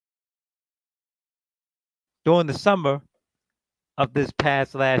During the summer of this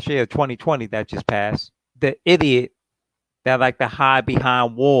past last year, 2020, that just passed, the idiot that like to hide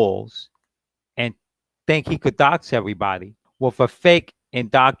behind walls and think he could dox everybody with a fake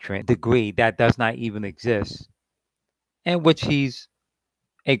indoctrinate degree that does not even exist, in which he's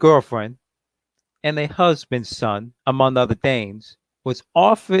a girlfriend and a husband's son, among other things, was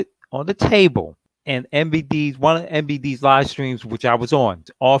offered on the table and MBD's one of MBD's live streams, which I was on,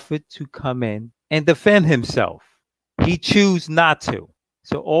 offered to come in and defend himself. He chose not to.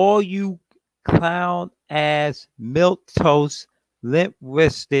 So all you clown ass, milk toast, limp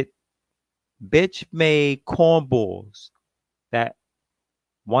wristed, bitch made cornballs that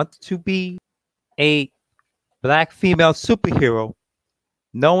want to be a black female superhero,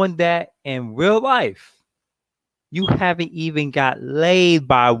 knowing that in real life you haven't even got laid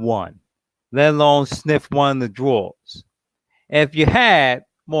by one, let alone sniff one of the drawers. And if you had,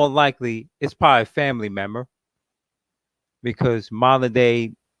 more likely it's probably a family member, because modern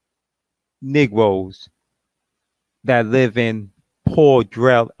day Negroes that live in poor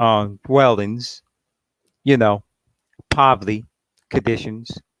dwellings, you know, poverty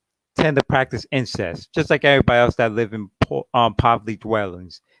conditions, tend to practice incest, just like everybody else that live in poverty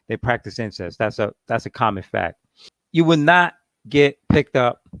dwellings. They practice incest. That's a common fact. You will not get picked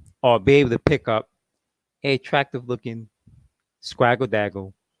up or be able to pick up a attractive looking scraggle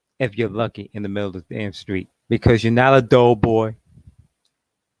daggle if you're lucky in the middle of the damn street, because you're not a dull boy,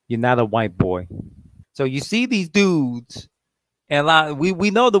 you're not a white boy. So you see these dudes, and a lot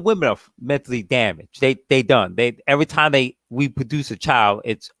we know the women are mentally damaged. They done. They every time we produce a child,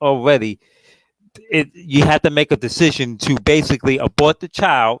 it's already you have to make a decision to basically abort the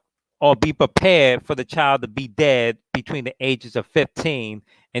child or be prepared for the child to be dead between the ages of 15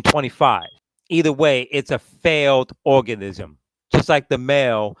 and 25. Either way, it's a failed organism. Just like the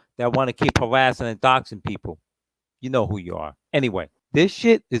male that want to keep harassing and doxing people. You know who you are. Anyway, this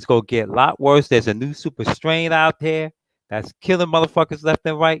shit is going to get a lot worse. There's a new super strain out there that's killing motherfuckers left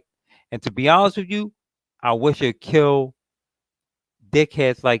and right. And to be honest with you, I wish it'd kill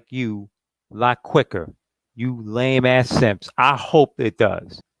dickheads like you a lot quicker. You lame ass simps. I hope it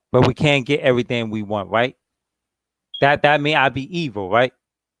does. But we can't get everything we want, right? That mean I'd be evil, right?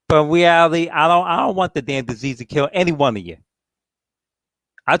 But in reality, I don't want the damn disease to kill any one of you.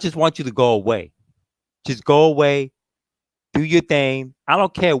 I just want you to go away. Just go away. Do your thing. I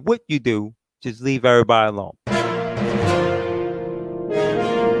don't care what you do. Just leave everybody alone.